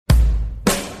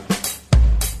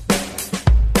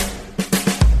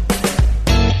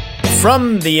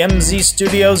From the MZ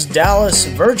Studios Dallas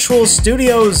virtual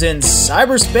studios in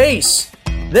cyberspace,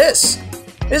 this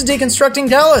is Deconstructing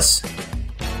Dallas.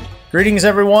 Greetings,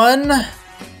 everyone.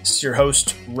 This is your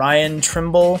host, Ryan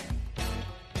Trimble,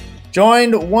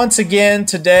 joined once again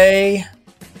today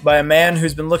by a man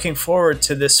who's been looking forward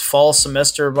to this fall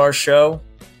semester of our show.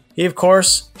 He, of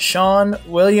course, Sean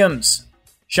Williams.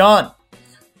 Sean,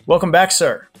 welcome back,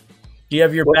 sir. Do you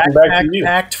have your backpack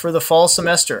packed for the fall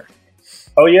semester?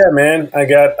 Oh, yeah, man. I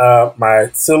got my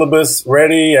syllabus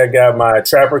ready. I got my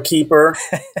Trapper Keeper.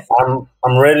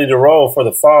 I'm ready to roll for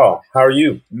the fall. How are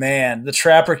you? Man, the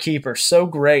Trapper Keeper, so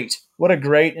great. What a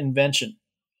great invention.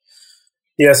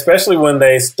 Yeah, especially when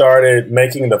they started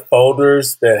making the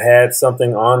folders that had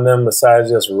something on them besides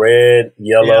just red,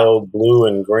 yellow, blue,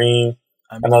 and green.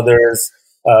 I know there's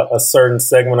a certain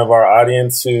segment of our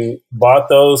audience who bought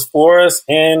those for us,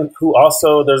 and who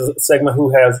also there's a segment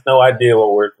who has no idea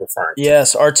what we're referring to.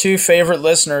 Yes, our two favorite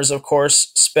listeners, of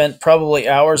course, spent probably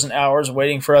hours and hours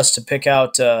waiting for us to pick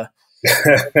out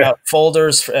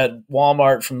folders at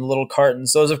Walmart from the little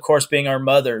cartons. Those, of course, being our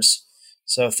mothers.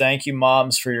 So thank you,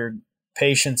 moms, for your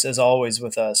patience as always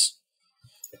with us.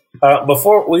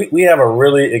 Before we have a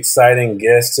really exciting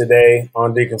guest today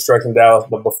on Deconstructing Dallas,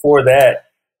 but before that,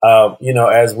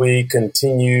 as we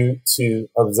continue to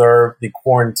observe the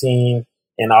quarantine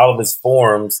in all of its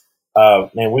forms,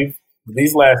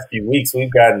 these last few weeks,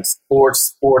 we've gotten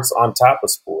sports on top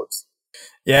of sports.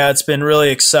 Yeah, it's been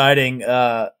really exciting.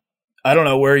 I don't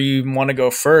know where you want to go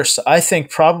first. I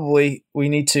think probably we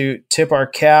need to tip our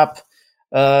cap,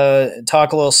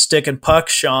 talk a little stick and puck,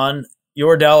 Sean,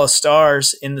 your Dallas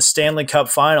Stars in the Stanley Cup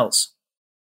Finals.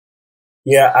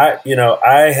 Yeah,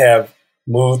 I have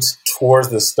moved towards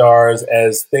the Stars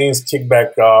as things kicked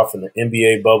back off and the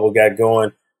NBA bubble got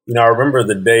going. I remember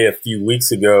the day a few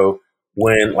weeks ago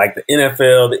when the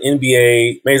NFL, the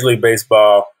NBA, Major League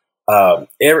Baseball,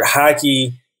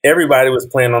 hockey, everybody was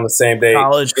playing on the same day.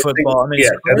 College football.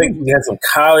 I think we had some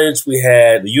college. We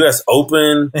had the U.S.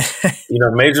 Open,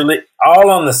 Major League,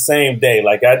 all on the same day.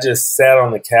 I just sat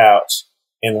on the couch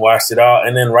and watched it all.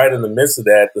 And then right in the midst of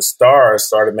that, the Stars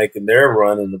started making their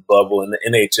run in the bubble, in the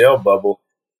NHL bubble.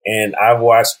 And I've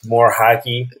watched more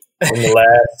hockey in the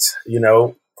last,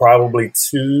 probably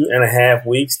 2.5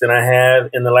 weeks than I have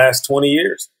in the last 20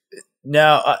 years.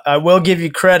 Now, I will give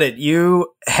you credit.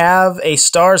 You have a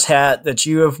Stars hat that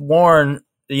you have worn,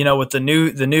 with the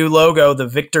new logo, the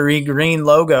Victory Green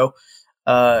logo.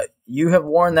 You have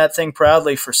worn that thing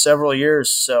proudly for several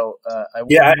years. So, I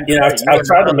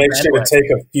tried to make sure to take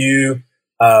a few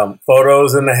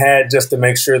photos in the hat just to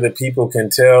make sure that people can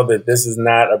tell that this is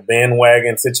not a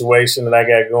bandwagon situation that I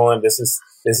got going. This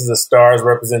is a Stars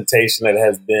representation that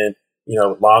has been,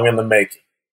 long in the making.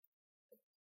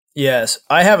 Yes,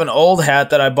 I have an old hat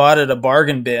that I bought at a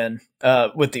bargain bin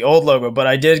with the old logo, but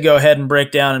I did go ahead and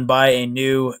break down and buy a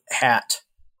new hat.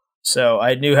 So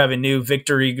I have a new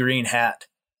Victory Green hat.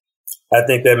 I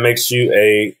think that makes you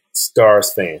a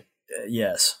Stars fan.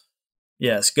 Yes,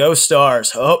 go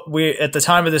Stars. Oh, at the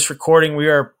time of this recording, we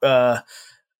are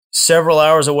several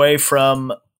hours away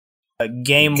from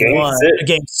game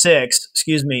six.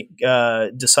 Excuse me,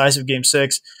 decisive game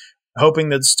 6. Hoping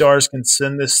that the Stars can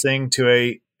send this thing to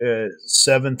a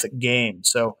 7th game.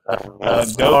 So go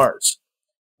Stars.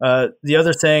 The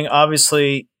other thing,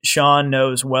 obviously, Sean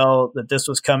knows well that this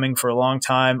was coming for a long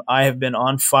time. I have been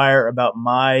on fire about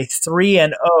my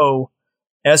 3-0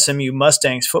 SMU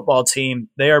Mustangs football team.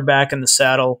 They are back in the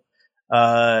saddle.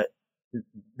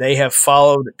 They have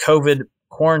followed COVID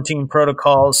quarantine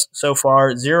protocols so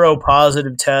far. 0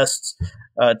 positive tests.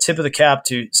 Tip of the cap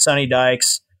to Sonny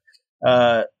Dykes.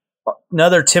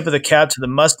 Another tip of the cap to the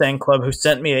Mustang Club, who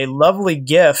sent me a lovely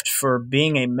gift for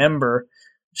being a member.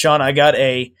 Sean, I got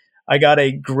a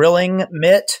grilling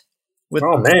mitt with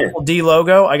the Triple D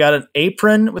logo. I got an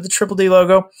apron with the Triple D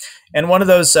logo, and one of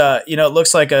those, it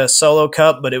looks like a Solo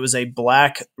cup, but it was a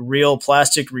black, real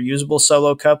plastic reusable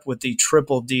Solo cup with the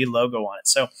Triple D logo on it.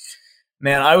 So,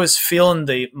 man, I was feeling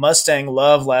the Mustang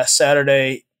love last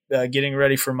Saturday, getting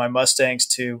ready for my Mustangs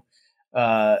to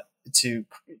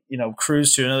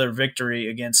cruise to another victory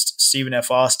against Stephen F.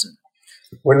 Austin.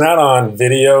 We're not on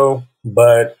video,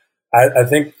 but I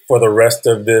think for the rest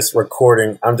of this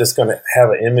recording, I'm just going to have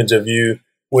an image of you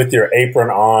with your apron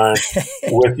on,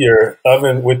 with your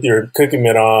oven, with your cooking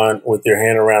mitt on, with your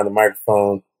hand around the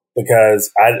microphone, because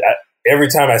every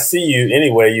time I see you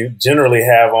anyway, you generally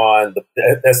have on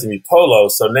the SMU polo.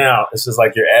 So now it's just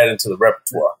like you're adding to the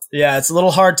repertoire. Yeah, it's a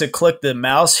little hard to click the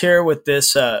mouse here with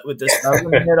this oven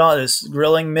mitt on, this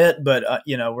grilling mitt, but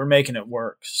we're making it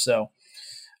work. So,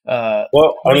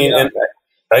 and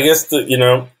I guess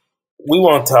we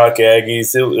won't talk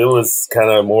Aggies. It was kind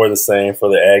of more the same for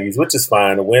the Aggies, which is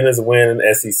fine. A win is a win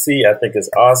in SEC. I think is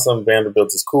awesome.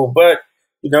 Vanderbilt is cool. But,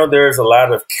 there's a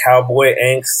lot of cowboy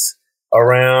angst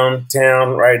around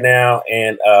town right now.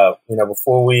 And,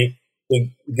 before we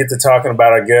get to talking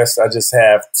about our guests, I just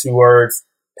have 2 words: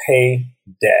 pay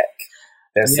Dak.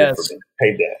 That's it for me.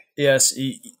 Pay Dak. Yes.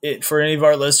 For any of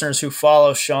our listeners who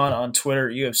follow Sean on Twitter,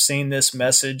 you have seen this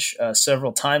message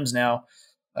several times now.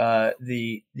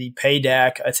 The pay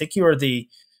Dak. I think you are the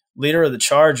leader of the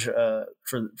charge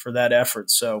for that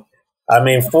effort. So,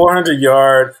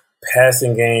 400-yard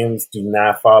passing games do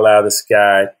not fall out of the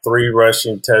sky. 3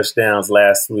 rushing touchdowns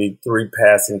last week, 3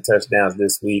 passing touchdowns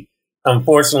this week.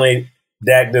 Unfortunately,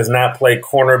 Dak does not play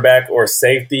cornerback or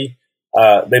safety.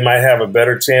 They might have a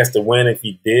better chance to win if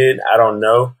he did. I don't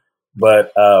know,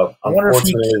 but I wonder if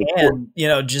he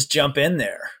can, just jump in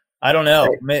there. I don't know.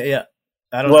 Yeah.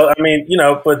 I don't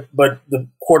know. But the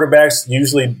quarterbacks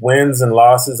usually wins and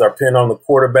losses are pinned on the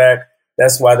quarterback.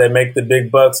 That's why they make the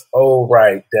big bucks. Oh,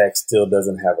 right. Dak still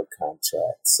doesn't have a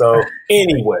contract. So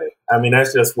anyway,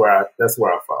 that's just where I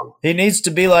follow. He needs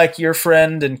to be like your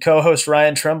friend and co-host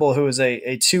Ryan Trimble, who was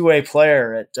a two-way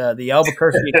player at the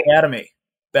Albuquerque Academy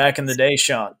back in the day,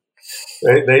 Sean.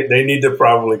 They need to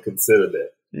probably consider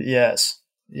that.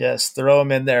 Yes. Throw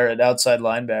him in there at outside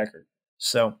linebacker.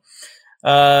 So,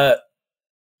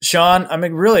 Sean, I'm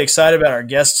really excited about our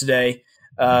guest today.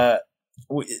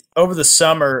 Over the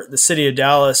summer, the city of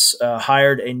Dallas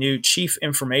hired a new chief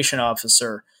information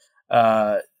officer,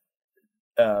 a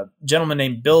gentleman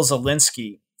named Bill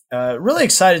Zielinski. Really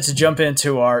excited to jump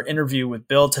into our interview with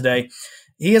Bill today.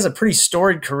 He has a pretty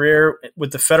storied career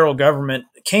with the federal government.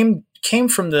 Came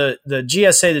from the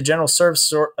GSA, the General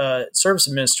Service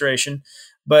Administration,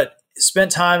 but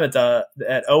spent time at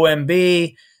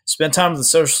OMB. Spent time with the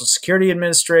Social Security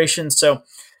Administration. So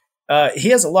he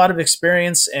has a lot of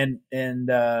experience and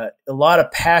a lot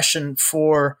of passion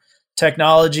for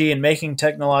technology and making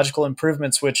technological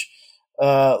improvements, which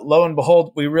lo and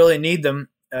behold, we really need them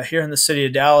here in the city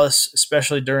of Dallas,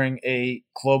 especially during a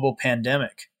global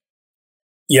pandemic.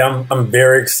 Yeah, I'm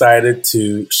very excited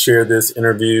to share this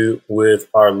interview with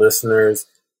our listeners.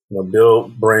 Bill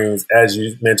brings, as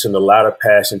you mentioned, a lot of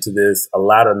passion to this, a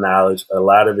lot of knowledge, a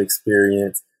lot of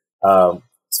experience.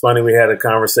 It's funny, we had a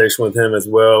conversation with him as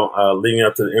well, leading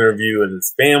up to the interview, and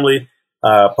his family.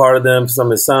 Part of them, some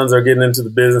of his sons are getting into the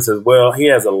business as well. He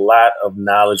has a lot of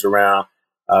knowledge around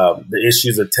the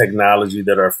issues of technology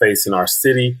that are facing our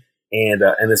city, and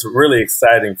it's really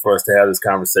exciting for us to have this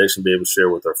conversation, be able to share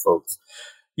with our folks.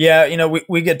 Yeah,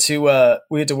 we get to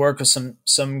work with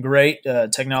some great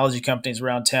technology companies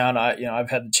around town. I've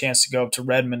had the chance to go up to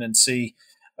Redmond and see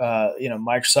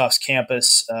Microsoft's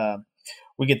campus.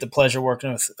 We get the pleasure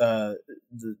working with the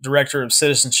director of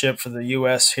citizenship for the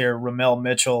U.S. here, Ramel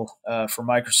Mitchell, for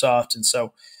Microsoft. And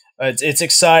so it's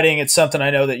exciting. It's something I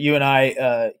know that you and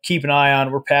I keep an eye on.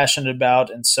 We're passionate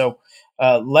about. And so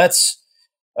let's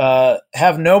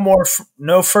have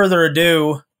no further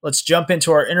ado. Let's jump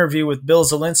into our interview with Bill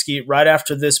Zielinski right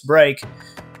after this break.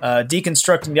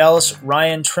 Deconstructing Dallas,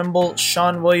 Ryan Trimble,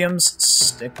 Sean Williams.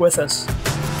 Stick with us.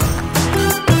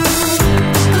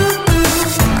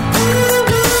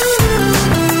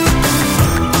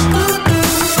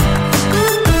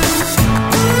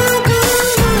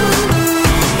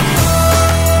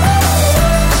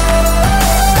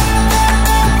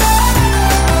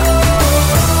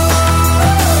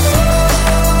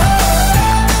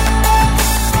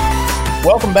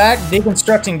 Welcome back,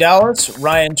 Deconstructing Dallas.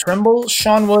 Ryan Trimble,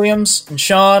 Sean Williams, and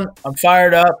Sean. I'm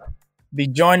fired up. Be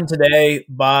joined today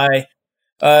by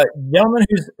a gentleman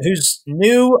who's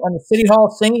new on the City Hall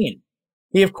scene.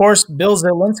 He, of course, Bill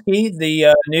Zielinski,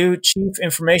 the new Chief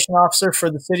Information Officer for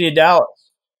the City of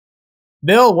Dallas.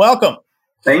 Bill, welcome.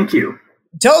 Thank you.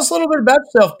 Tell us a little bit about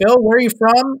yourself, Bill. Where are you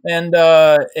from, and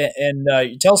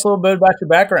tell us a little bit about your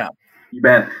background. You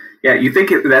bet. Yeah, you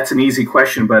think that's an easy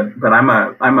question, but I'm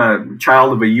a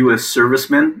child of a U.S.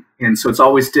 serviceman, and so it's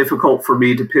always difficult for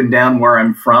me to pin down where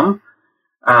I'm from.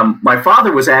 My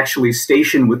father was actually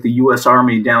stationed with the U.S.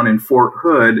 Army down in Fort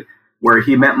Hood, where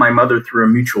he met my mother through a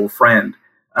mutual friend,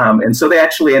 and so they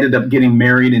actually ended up getting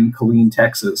married in Killeen,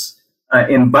 Texas.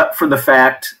 But for the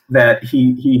fact that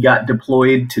he got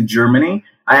deployed to Germany,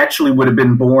 I actually would have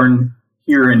been born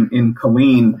here in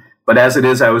Killeen, but as it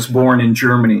is, I was born in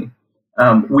Germany.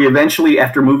 We eventually,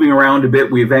 after moving around a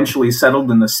bit, we eventually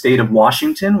settled in the state of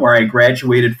Washington, where I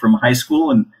graduated from high school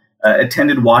and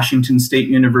attended Washington State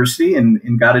University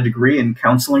and got a degree in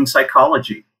counseling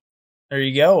psychology. There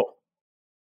you go.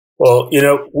 Well,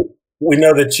 we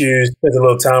know that you spent a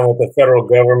little time with the federal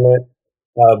government,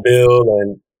 Bill,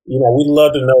 and we'd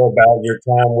love to know about your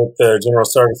time with the General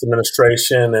Service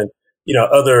Administration and,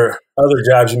 other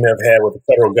jobs you may have had with the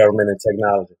federal government and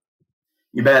technology.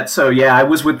 You bet. So, yeah, I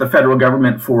was with the federal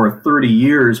government for 30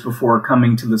 years before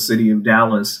coming to the city of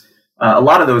Dallas. A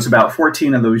lot of those, about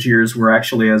 14 of those years, were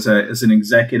actually as an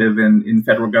executive in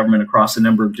federal government across a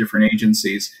number of different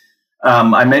agencies.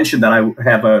 I mentioned that I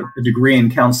have a degree in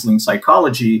counseling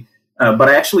psychology, but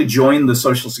I actually joined the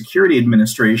Social Security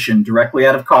Administration directly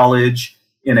out of college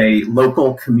in a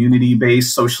local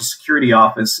community-based Social Security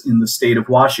office in the state of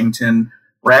Washington,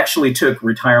 where I actually took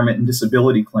retirement and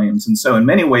disability claims. And so in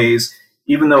many ways,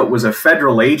 even though it was a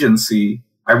federal agency,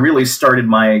 I really started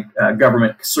my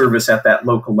government service at that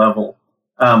local level.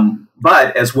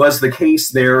 But as was the case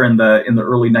there in the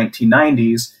early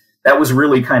 1990s, that was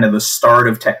really kind of the start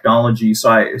of technology.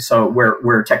 So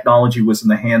where technology was in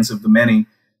the hands of the many.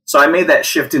 So I made that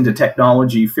shift into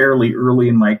technology fairly early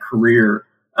in my career.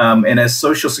 And as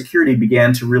Social Security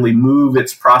began to really move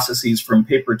its processes from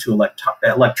paper to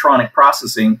electronic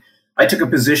processing, I took a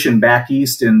position back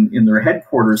east in their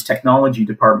headquarters technology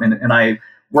department, and I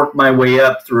worked my way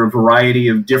up through a variety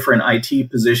of different IT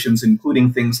positions,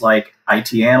 including things like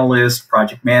IT analyst,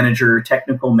 project manager,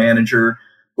 technical manager,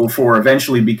 before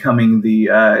eventually becoming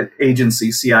the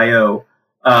agency CIO.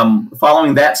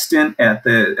 Following that stint at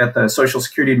the Social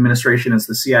Security Administration as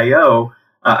the CIO,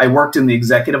 I worked in the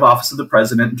executive office of the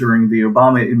president during the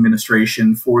Obama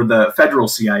administration for the federal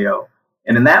CIO.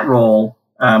 And in that role,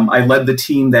 I led the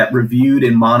team that reviewed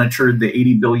and monitored the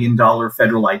 $80 billion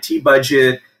federal IT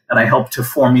budget, and I helped to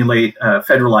formulate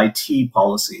federal IT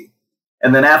policy.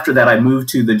 And then after that, I moved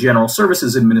to the General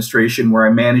Services Administration, where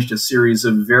I managed a series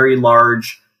of very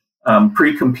large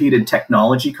pre-competed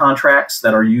technology contracts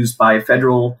that are used by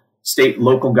federal, state,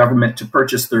 local government to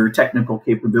purchase their technical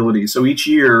capabilities. So each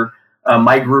year,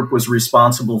 my group was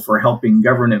responsible for helping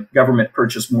government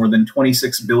purchase more than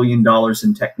 $26 billion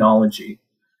in technology.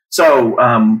 So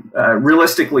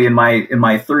realistically, in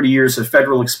my 30 years of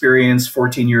federal experience,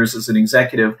 14 years as an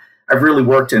executive, I've really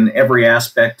worked in every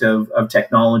aspect of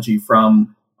technology,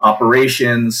 from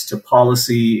operations to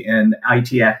policy and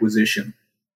IT acquisition.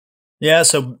 Yeah,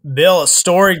 so Bill, a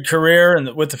storied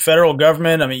career with the federal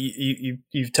government. I mean,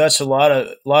 you've touched a lot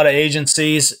of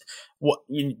agencies.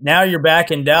 Now you're back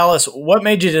in Dallas. What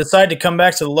made you decide to come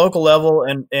back to the local level,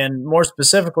 and more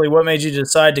specifically, what made you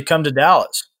decide to come to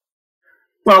Dallas?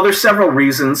 Well, there's several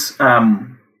reasons.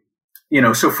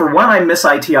 So for one, I miss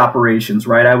IT operations,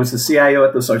 right? I was the CIO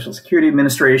at the Social Security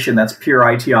Administration. That's pure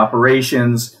IT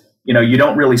operations. You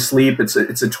don't really sleep. It's a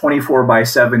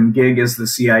 24/7 gig as the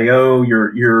CIO.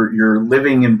 You're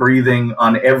living and breathing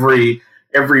on every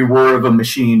whir of a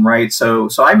machine, right? So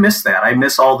I miss that. I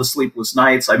miss all the sleepless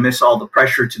nights. I miss all the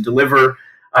pressure to deliver,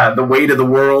 the weight of the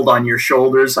world on your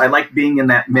shoulders. I like being in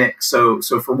that mix. So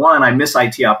for one, I miss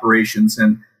IT operations,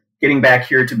 and getting back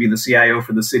here to be the CIO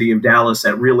for the city of Dallas,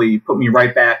 that really put me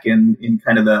right back in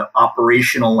kind of the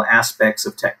operational aspects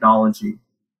of technology.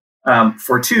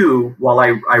 For two, while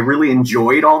I really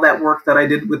enjoyed all that work that I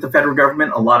did with the federal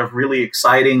government, a lot of really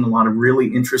exciting, a lot of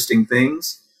really interesting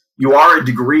things, you are a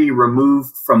degree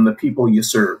removed from the people you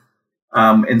serve.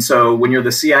 And so when you're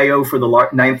the CIO for the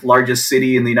ninth largest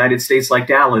city in the United States like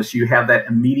Dallas, you have that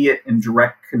immediate and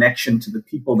direct connection to the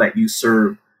people that you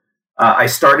serve. I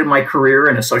started my career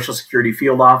in a Social Security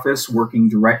field office working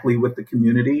directly with the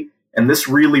community. And this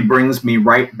really brings me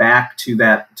right back to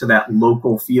that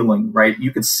local feeling, right?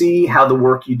 You could see how the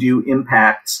work you do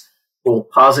impacts both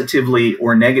positively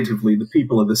or negatively the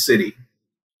people of the city.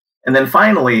 And then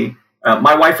finally,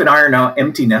 my wife and I are now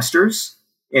empty nesters,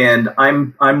 and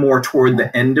I'm more toward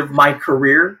the end of my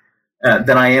career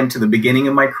than I am to the beginning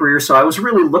of my career. So I was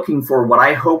really looking for what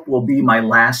I hope will be my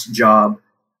last job,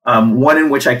 one in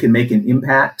which I can make an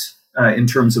impact in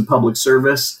terms of public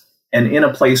service, and in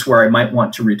a place where I might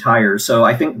want to retire. So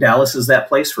I think Dallas is that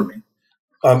place for me.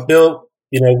 Bill,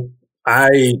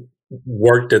 I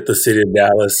worked at the city of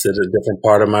Dallas at a different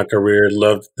part of my career,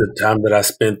 loved the time that I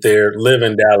spent there, live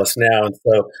in Dallas now. And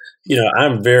so,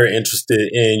 I'm very interested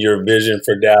in your vision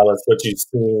for Dallas, what you've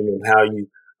seen, and how you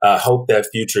hope that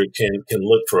future can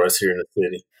look for us here in the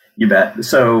city. You bet.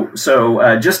 So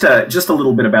just a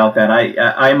little bit about that.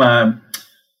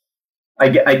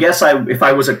 I guess if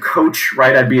I was a coach,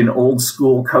 right, I'd be an old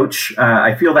school coach.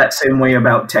 I feel that same way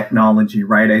about technology,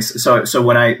 right? So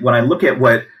when I look at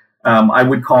what I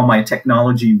would call my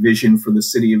technology vision for the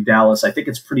city of Dallas, I think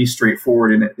it's pretty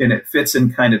straightforward, and it fits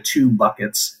in kind of two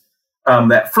buckets.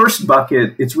 That first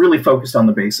bucket, it's really focused on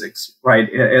the basics, right?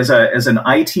 As an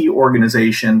IT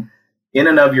organization, in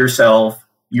and of yourself,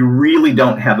 you really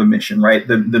don't have a mission, right?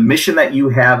 The mission that you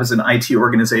have as an IT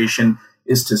organization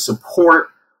is to support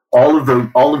all of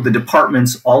the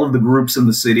departments, all of the groups in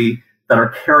the city that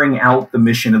are carrying out the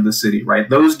mission of the city, right?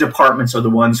 Those departments are the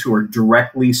ones who are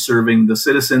directly serving the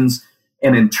citizens.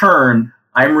 And in turn,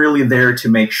 I'm really there to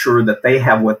make sure that they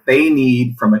have what they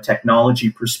need from a technology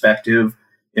perspective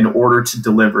in order to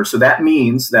deliver. So that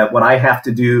means that what I have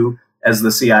to do as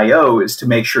the CIO is to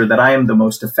make sure that I am the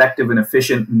most effective and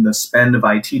efficient in the spend of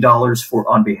IT dollars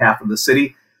on behalf of the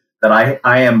city, that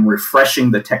I am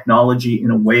refreshing the technology in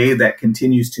a way that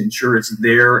continues to ensure it's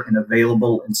there and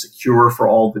available and secure for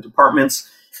all the departments,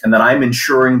 and that I'm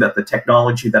ensuring that the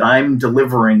technology that I'm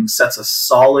delivering sets a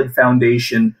solid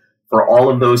foundation for all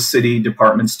of those city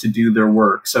departments to do their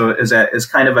work. So as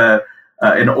kind of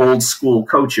an old school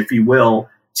coach, if you will,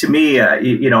 to me,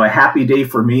 a happy day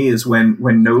for me is when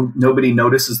nobody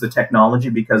notices the technology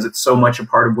because it's so much a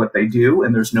part of what they do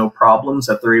and there's no problems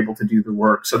that they're able to do the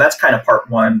work. So that's kind of part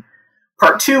one.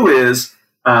 Part two is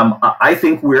I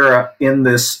think we're in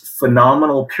this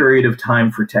phenomenal period of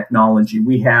time for technology.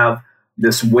 We have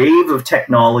this wave of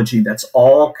technology that's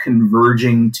all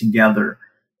converging together.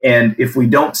 And if we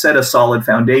don't set a solid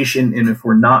foundation and if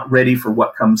we're not ready for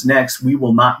what comes next, we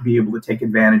will not be able to take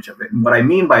advantage of it. And what I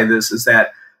mean by this is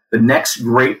that the next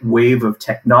great wave of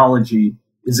technology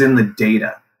is in the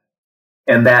data.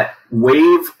 And that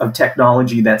wave of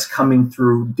technology that's coming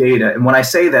through data. And when I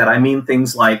say that, I mean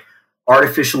things like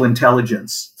artificial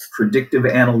intelligence, predictive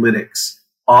analytics,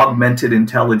 augmented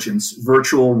intelligence,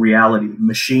 virtual reality,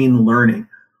 machine learning.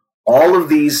 All of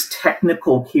these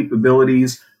technical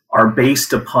capabilities are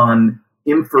based upon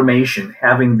information,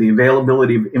 having the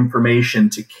availability of information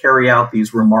to carry out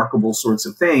these remarkable sorts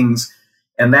of things.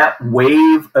 And that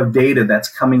wave of data that's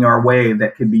coming our way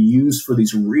that can be used for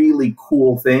these really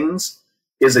cool things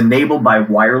is enabled by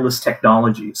wireless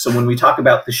technology. So when we talk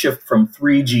about the shift from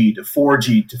 3G to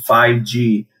 4G to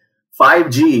 5G,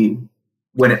 5G,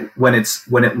 when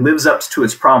it lives up to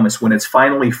its promise, when it's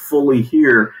finally fully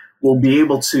here, we'll be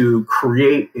able to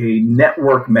create a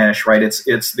network mesh, right? It's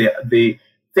the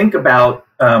think about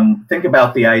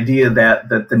the idea that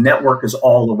the network is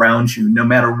all around you. No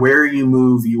matter where you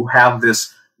move, you have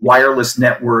this wireless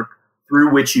network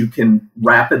through which you can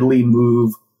rapidly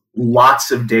move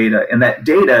lots of data. And that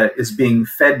data is being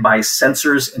fed by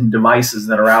sensors and devices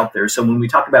that are out there. So when we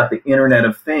talk about the Internet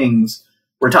of Things,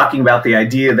 we're talking about the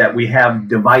idea that we have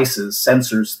devices,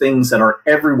 sensors, things that are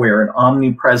everywhere and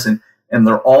omnipresent, and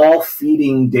they're all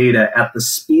feeding data at the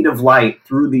speed of light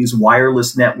through these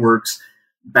wireless networks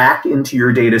back into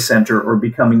your data center or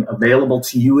becoming available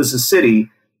to you as a city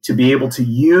to be able to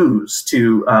use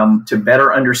to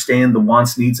better understand the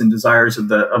wants, needs, and desires of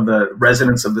the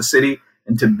residents of the city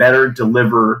and to better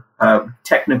deliver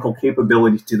technical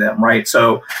capability to them, right?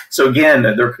 So again,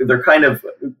 they're kind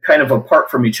of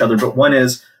apart from each other, but one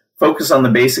is focus on the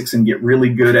basics and get really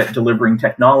good at delivering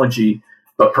technology,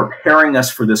 but preparing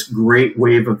us for this great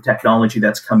wave of technology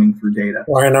that's coming through data.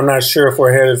 Ryan, I'm not sure if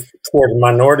we're headed toward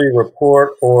Minority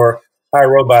Report or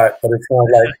iRobot, but it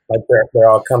sounds like they're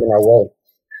all coming our way.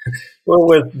 We're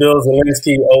with Bill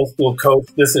Zielinski, old school coach.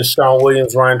 This is Sean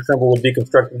Williams, Ryan Trimble with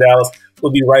Deconstructing Dallas.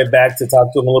 We'll be right back to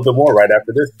talk to him a little bit more right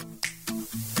after this.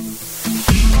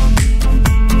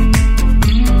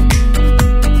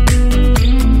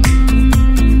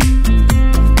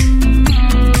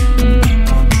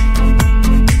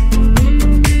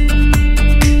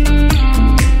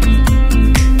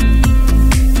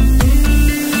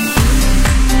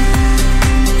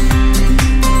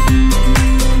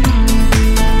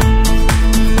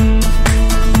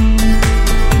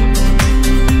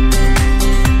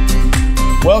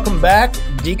 Welcome back,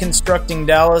 Deconstructing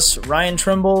Dallas. Ryan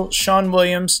Trimble, Sean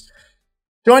Williams,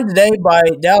 joined today by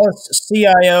Dallas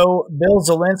CIO Bill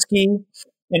Zielinski.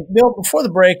 And Bill, before the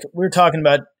break, we were talking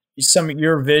about some of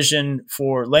your vision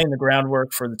for laying the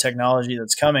groundwork for the technology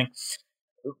that's coming.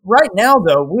 Right now,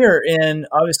 though, we're in,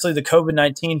 obviously, the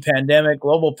COVID-19 pandemic,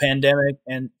 global pandemic,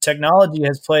 and technology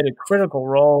has played a critical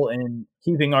role in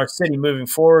keeping our city moving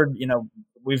forward. You know,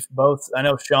 I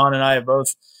know Sean and I have both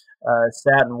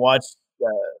sat and watched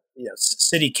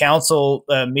city council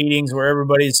meetings where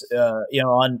everybody's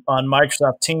on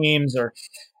Microsoft Teams or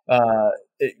a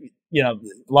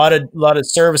lot of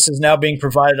services now being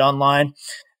provided online.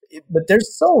 But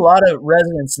there's still a lot of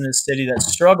residents in this city that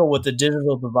struggle with the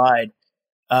digital divide.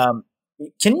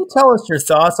 Can you tell us your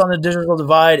thoughts on the digital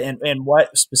divide and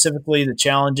what specifically the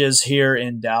challenge is here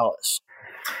in Dallas?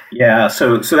 Yeah,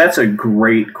 so that's a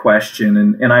great question,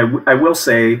 and I will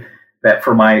say that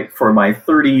for my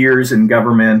 30 years in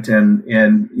government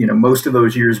and most of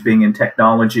those years being in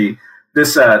technology,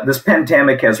 this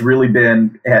pandemic has really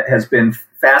been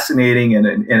fascinating and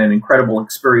an incredible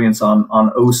experience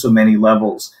on so many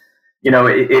levels.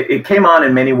 it came on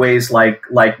in many ways like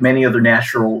many other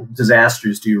natural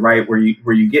disasters do, right? Where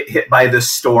you get hit by this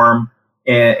storm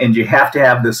and you have to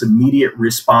have this immediate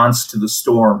response to the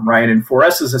storm, right? And for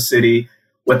us as a city,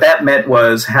 what that meant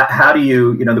was how do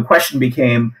you, the question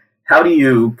became, how do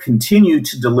you continue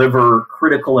to deliver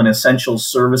critical and essential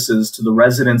services to the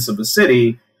residents of the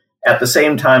city at the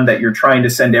same time that you're trying to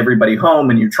send everybody home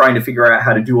and you're trying to figure out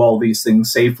how to do all these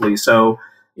things safely? So,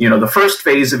 the first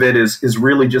phase of it is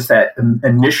really just that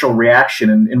initial reaction.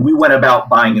 And we went about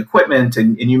buying equipment,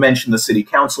 and you mentioned the city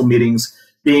council meetings,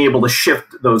 being able to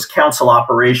shift those council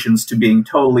operations to being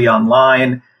totally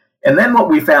online. And then what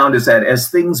we found is that as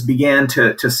things began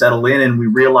to settle in and we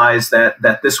realized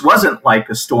that this wasn't like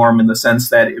a storm in the sense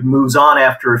that it moves on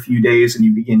after a few days and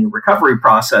you begin your recovery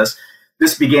process,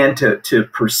 this began to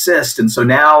persist. And so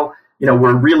now, we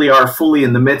really are fully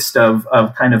in the midst of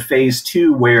kind of phase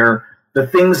two, where the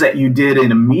things that you did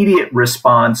in immediate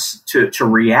response to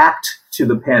react to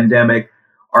the pandemic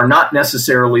are not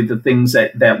necessarily the things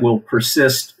that will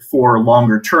persist for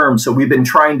longer term. So we've been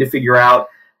trying to figure out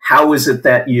how is it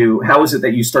that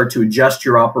you start to adjust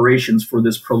your operations for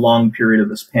this prolonged period of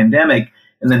this pandemic.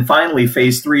 And then finally,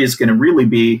 phase three is going to really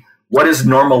be, what does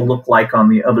normal look like on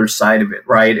the other side of it,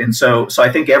 right? And so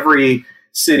I think every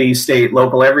city, state,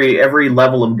 local, every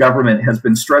level of government has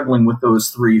been struggling with those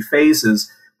three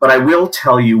phases. But I will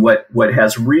tell you what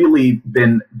has really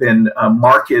been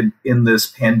marked in this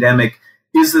pandemic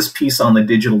is this piece on the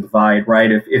digital divide,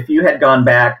 right? If you had gone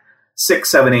back 6,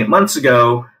 7, 8 months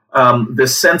ago, the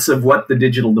sense of what the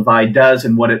digital divide does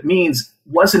and what it means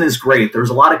wasn't as great. There was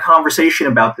a lot of conversation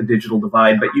about the digital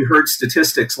divide, but you heard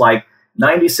statistics like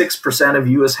 96% of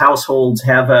U.S. households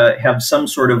have some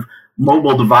sort of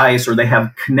mobile device, or they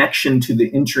have connection to the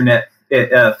internet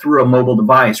through a mobile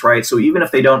device, right? So even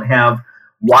if they don't have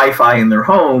Wi-Fi in their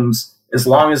homes, as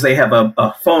long as they have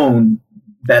a phone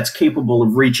that's capable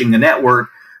of reaching the network,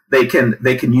 they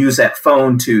can use that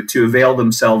phone to avail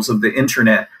themselves of the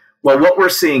internet. Well, what we're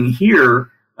seeing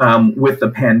here with the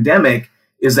pandemic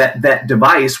is that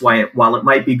device, while it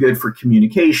might be good for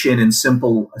communication and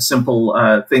simple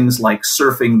things like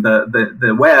surfing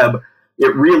the web,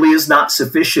 it really is not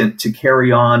sufficient to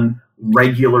carry on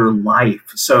regular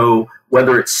life. So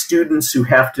whether it's students who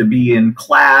have to be in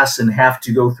class and have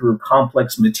to go through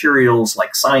complex materials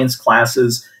like science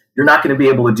classes, you're not going to be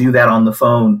able to do that on the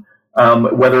phone.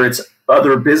 Whether it's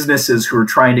other businesses who are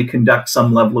trying to conduct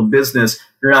some level of business,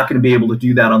 you're not going to be able to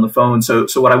do that on the phone. So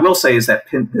what I will say is that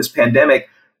this pandemic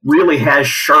really has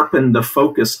sharpened the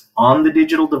focus on the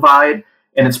digital divide,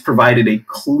 and it's provided a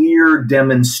clear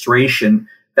demonstration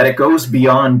that it goes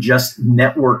beyond just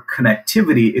network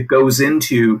connectivity. It goes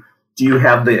into, do you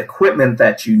have the equipment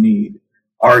that you need?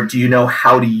 Or do you know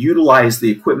how to utilize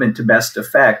the equipment to best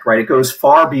effect, right? It goes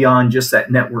far beyond just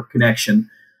that network connection.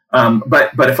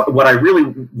 But what I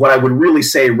would really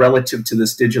say relative to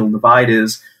this digital divide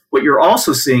is, what you're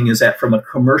also seeing is that from a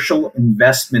commercial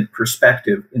investment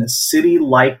perspective, in a city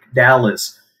like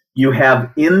Dallas, you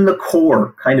have in the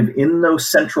core, kind of in those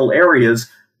central areas,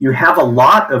 you have a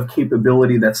lot of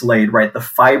capability that's laid, right? The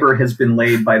fiber has been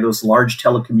laid by those large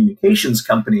telecommunications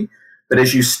company. But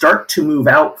as you start to move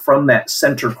out from that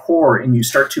center core and you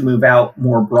start to move out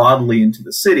more broadly into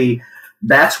the city,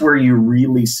 that's where you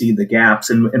really see the gaps.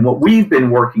 And what we've been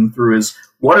working through is,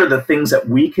 what are the things that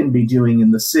we can be doing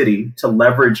in the city to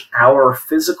leverage our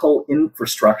physical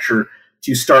infrastructure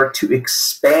to start to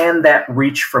expand that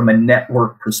reach from a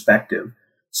network perspective.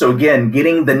 So again,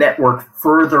 getting the network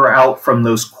further out from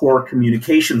those core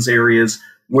communications areas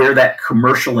where that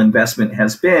commercial investment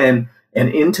has been, and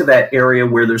into that area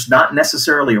where there's not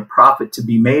necessarily a profit to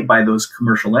be made by those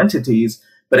commercial entities,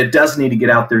 but it does need to get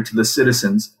out there to the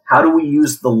citizens. How do we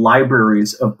use the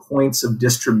libraries of points of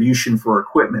distribution for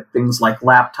equipment, things like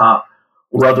laptop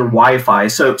or other Wi-Fi?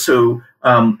 So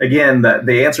again,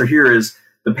 the answer here is,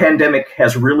 the pandemic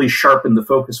has really sharpened the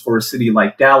focus for a city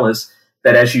like Dallas,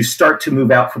 that as you start to move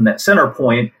out from that center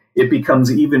point, it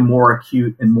becomes even more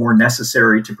acute and more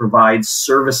necessary to provide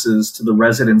services to the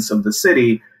residents of the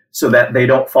city so that they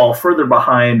don't fall further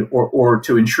behind, or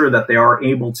to ensure that they are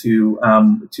able to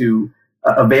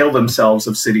avail themselves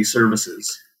of city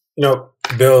services.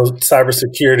 Bill,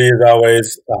 cybersecurity is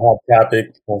always a hot topic,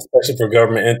 especially for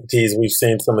government entities. We've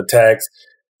seen some attacks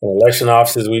in election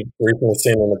offices. We've recently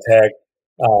seen an attack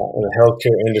in the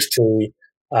healthcare industry.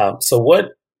 So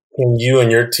what can you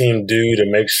and your team do to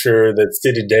make sure that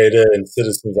city data and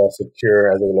citizens are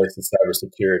secure as it relates to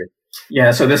cybersecurity?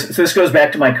 Yeah, so this goes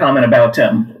back to my comment about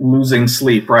losing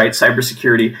sleep, right?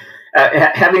 Cybersecurity.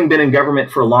 Having been in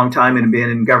government for a long time and been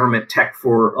in government tech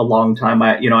for a long time,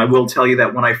 I will tell you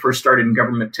that when I first started in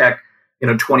government tech,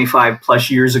 25 plus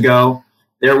years ago,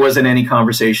 there wasn't any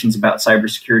conversations about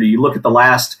cybersecurity. You look at the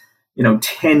last,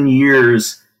 10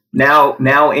 years.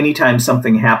 Now, anytime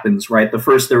something happens, right? There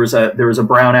was a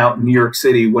brownout in New York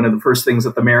City. One of the first things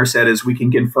that the mayor said is, we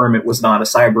can confirm it was not a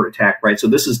cyber attack, right? So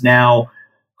this is now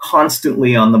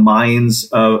constantly on the minds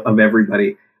of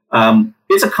everybody.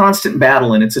 It's a constant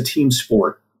battle, and it's a team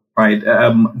sport, right?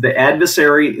 The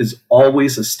adversary is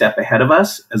always a step ahead of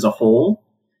us as a whole.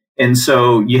 And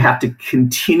so you have to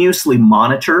continuously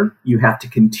monitor, you have to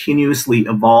continuously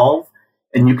evolve,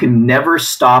 and you can never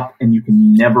stop and you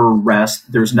can never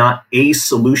rest. There's not a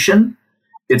solution.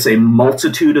 It's a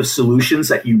multitude of solutions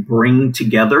that you bring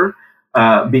together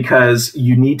because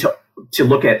you need to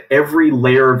look at every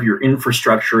layer of your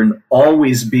infrastructure and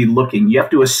always be looking. You have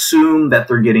to assume that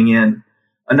they're getting in.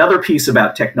 Another piece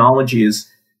about technology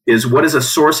is what is a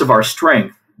source of our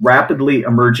strength? Rapidly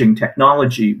emerging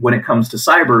technology when it comes to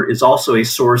cyber is also a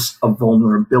source of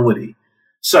vulnerability.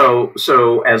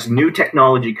 So as new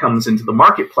technology comes into the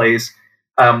marketplace,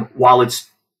 while it's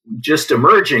just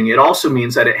emerging, it also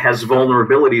means that it has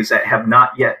vulnerabilities that have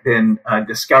not yet been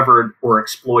discovered or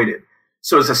exploited.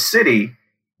 So as a city,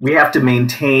 we have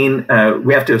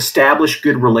to establish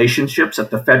good relationships at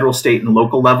the federal, state, and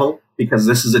local level, because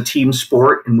this is a team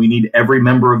sport and we need every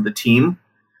member of the team.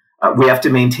 We have to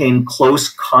maintain close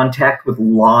contact with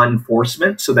law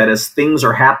enforcement so that as things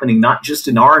are happening, not just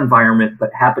in our environment, but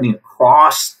happening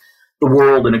across the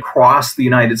world and across the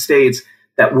United States,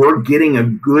 that we're getting a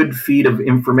good feed of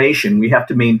information. We have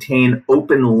to maintain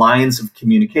open lines of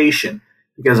communication,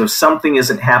 because if something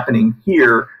isn't happening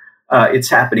here,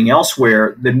 it's happening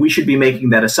elsewhere, then we should be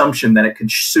making that assumption that it could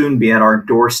soon be at our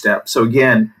doorstep. So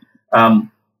again,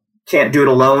 can't do it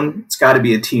alone. It's got to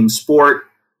be a team sport.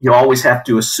 You always have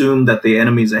to assume that the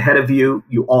enemy's ahead of you.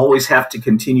 You always have to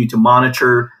continue to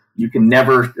monitor. You can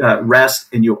never rest,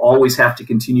 and you always have to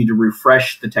continue to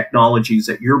refresh the technologies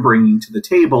that you're bringing to the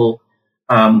table,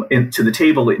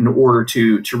 in order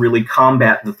to really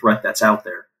combat the threat that's out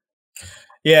there.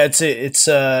 Yeah, it's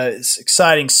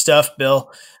exciting stuff,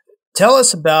 Bill. Tell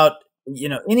us about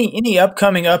any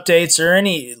upcoming updates, or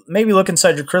maybe look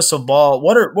inside your crystal ball.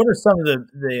 What are some of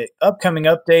the upcoming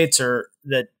updates or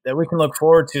that we can look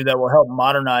forward to that will help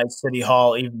modernize City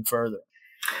Hall even further?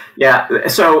 Yeah.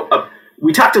 So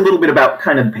we talked a little bit about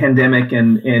kind of the pandemic,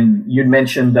 and you'd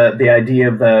mentioned the idea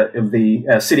of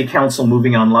the city council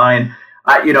moving online.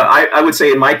 I would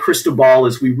say in my crystal ball,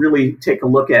 as we really take a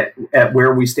look at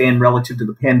where we stand relative to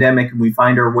the pandemic, and we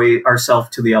find ourselves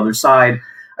to the other side,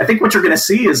 I think what you're going to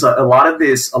see is a lot of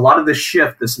this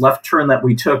shift, this left turn that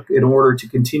we took in order to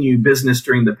continue business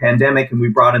during the pandemic, and we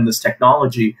brought in this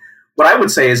technology. What I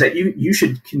would say is that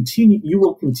you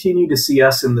will continue to see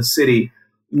us in the city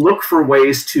look for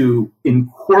ways to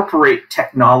incorporate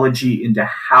technology into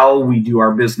how we do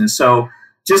our business. So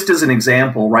just as an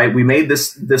example, right, we made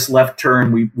this left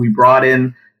turn. We brought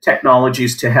in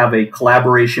technologies to have a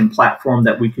collaboration platform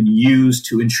that we could use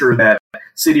to ensure that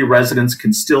city residents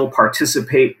can still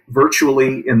participate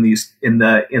virtually in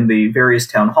the various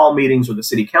town hall meetings or the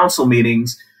city council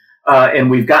meetings.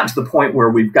 And we've gotten to the point where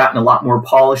we've gotten a lot more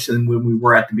polished than when we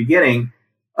were at the beginning.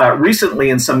 Recently,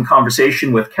 in some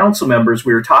conversation with council members,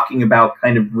 we were talking about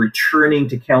kind of returning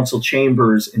to council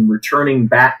chambers and returning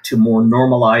back to more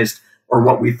normalized, or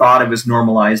what we thought of as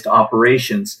normalized,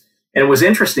 operations. And it was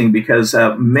interesting because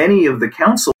many of the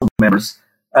council members,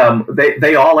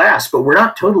 they all asked, but we're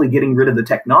not totally getting rid of the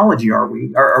technology, are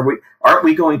we? Aren't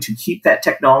we going to keep that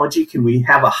technology? Can we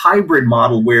have a hybrid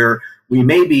model where we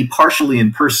may be partially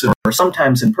in person or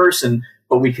sometimes in person,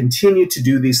 but we continue to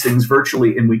do these things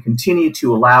virtually, and we continue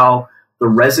to allow the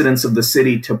residents of the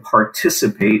city to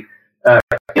participate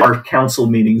in our council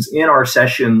meetings, in our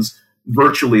sessions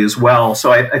virtually as well.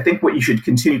 So I think what you should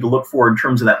continue to look for in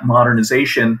terms of that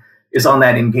modernization is on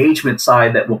that engagement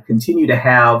side, that will continue to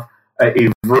have a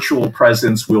virtual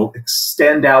presence. We'll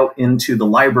extend out into the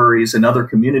libraries and other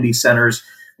community centers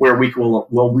where we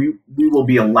will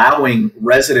be allowing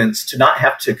residents to not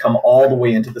have to come all the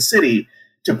way into the city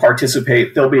to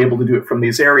participate. They'll be able to do it from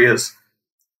these areas,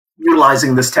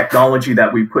 utilizing this technology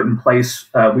that we put in place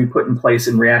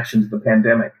in reaction to the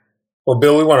pandemic. Well,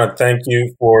 Bill, we want to thank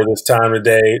you for this time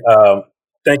today.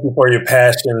 Thank you for your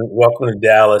passion. Welcome to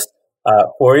Dallas.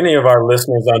 For any of our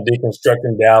listeners on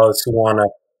Deconstructing Dallas who want to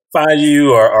find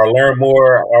you or learn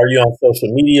more, are you on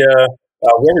social media?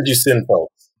 Where would you send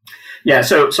folks? Yeah,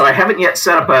 so I haven't yet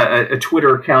set up a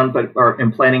Twitter account, but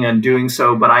am planning on doing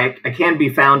so. But I can be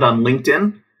found on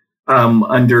LinkedIn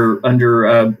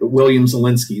under William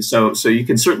Zielinski. So you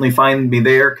can certainly find me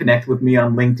there, connect with me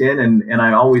on LinkedIn, and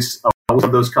I always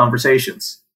have those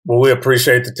conversations. Well, we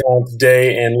appreciate the time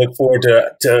today and look forward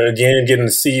to again getting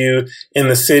to see you in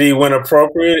the city when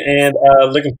appropriate, and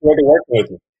looking forward to working with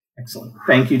you. Excellent.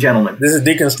 Thank you, gentlemen. This is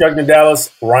Deconstructing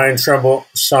Dallas. Ryan Trimble,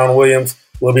 Sean Williams.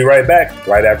 We'll be right back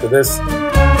right after this.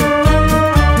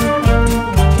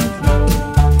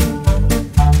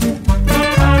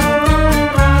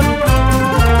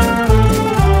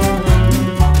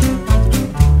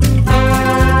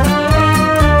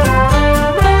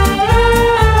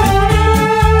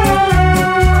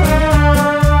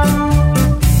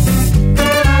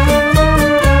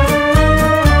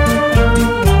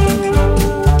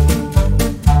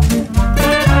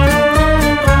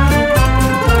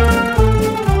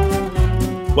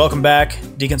 Welcome back,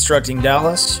 Deconstructing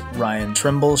Dallas. Ryan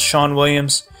Trimble, Sean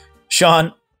Williams.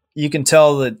 Sean, you can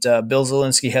tell that Bill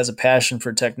Zielinski has a passion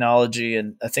for technology,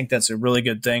 and I think that's a really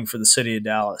good thing for the city of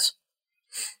Dallas.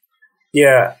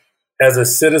 Yeah, as a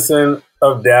citizen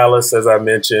of Dallas, as I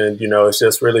mentioned, it's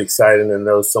just really exciting to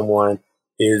know someone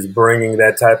is bringing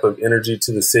that type of energy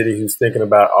to the city, who's thinking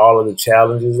about all of the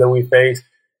challenges that we face.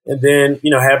 And then,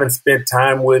 having spent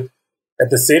time at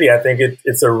the city, I think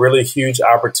it's a really huge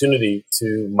opportunity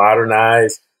to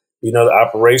modernize, the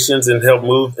operations and help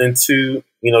move into,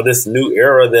 this new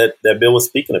era that Bill was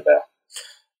speaking about.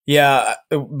 Yeah.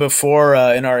 Before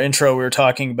in our intro, we were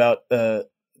talking about a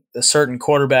certain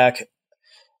quarterback.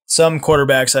 Some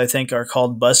quarterbacks, I think, are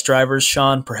called bus drivers,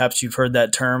 Sean. Perhaps you've heard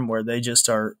that term, where they just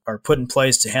are put in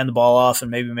place to hand the ball off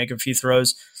and maybe make a few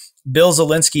throws. Bill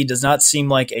Zielinski does not seem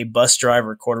like a bus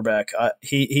driver quarterback.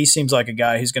 He seems like a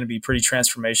guy who's going to be pretty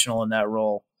transformational in that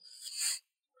role.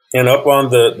 And up on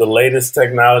the latest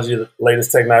technology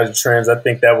trends, I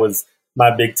think that was my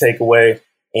big takeaway.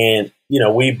 And,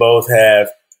 we both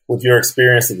have, with your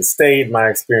experience in the state, my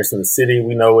experience in the city,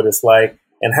 we know what it's like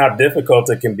and how difficult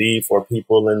it can be for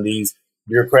people in these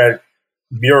bureaucratic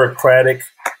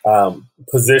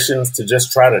positions to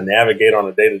just try to navigate on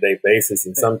a day-to-day basis.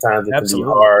 And sometimes it can be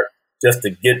hard just to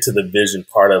get to the vision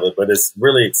part of it. But it's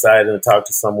really exciting to talk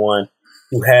to someone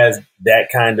who has that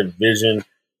kind of vision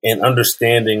and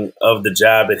understanding of the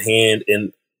job at hand.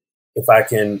 And if I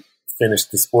can finish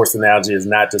the sports analogy, is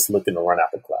not just looking to run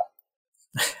out the clock.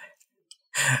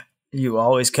 You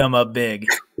always come up big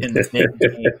in the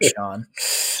game, Sean.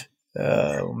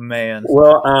 Oh, man.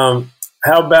 Well,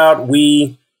 how about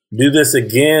we do this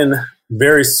again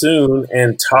very soon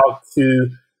and talk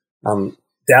to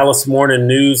Dallas Morning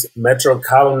News Metro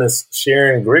columnist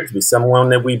Sharon Grigsby, someone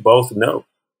that we both know.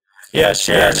 Yeah,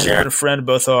 Sharon's been a friend of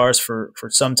both of ours for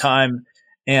some time.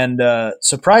 And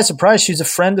surprise, surprise, she's a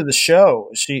friend of the show.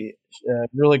 She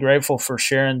really grateful for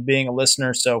Sharon being a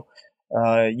listener. So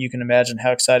you can imagine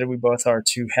how excited we both are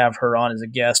to have her on as a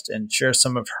guest and share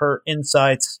some of her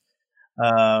insights,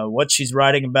 what she's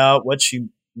writing about, what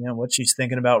she's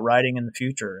thinking about writing in the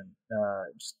future, and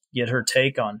just get her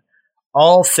take on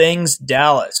all things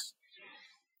Dallas.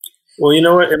 Well, you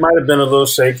know what? It might have been a little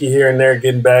shaky here and there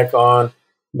getting back on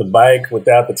the bike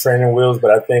without the training wheels, but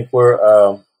I think we're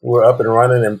up and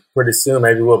running, and pretty soon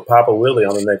maybe we'll pop a wheelie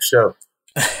on the next show.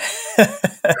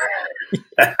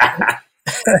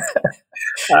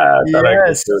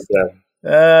 Yes.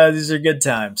 These are good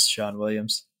times, Sean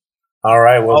Williams. All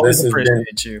right. Well, always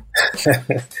appreciate you.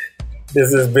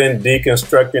 This has been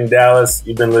Deconstructing Dallas.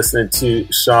 You've been listening to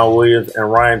Sean Williams and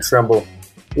Ryan Trimble.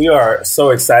 We are so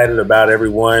excited about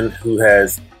everyone who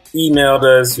has emailed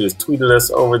us, who has tweeted us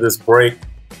over this break,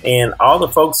 and all the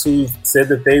folks who said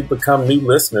that they've become new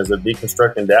listeners of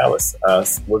Deconstructing Dallas.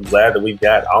 We're glad that we've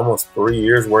got almost 3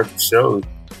 years worth of shows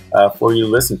for you to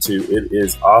listen to. It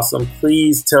is awesome.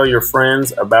 Please tell your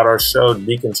friends about our show,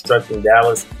 Deconstructing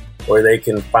Dallas, where they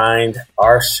can find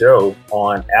our show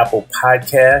on Apple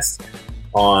Podcasts,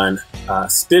 on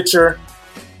Stitcher,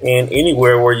 and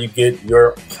anywhere where you get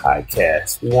your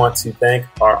podcasts. We want to thank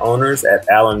our owners at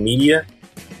Allen Media,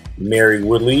 Mary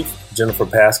Woodleaf, Jennifer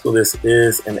Pascal. This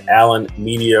is an Allen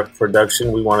Media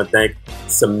production. We want to thank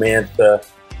Samantha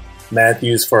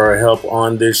Matthews for her help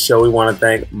on this show. We want to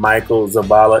thank Michael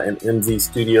Zabala and MZ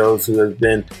Studios, who has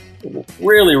been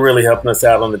really, really helping us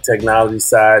out on the technology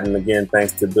side. And again,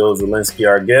 thanks to Bill Zielinski,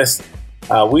 our guest.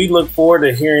 We look forward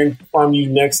to hearing from you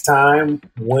next time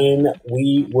when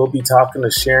we will be talking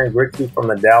to Sharon Grigsby from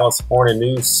the Dallas Morning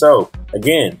News. So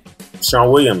again,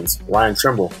 Sean Williams, Ryan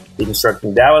Trimble,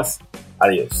 Deconstructing Dallas.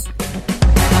 Adios.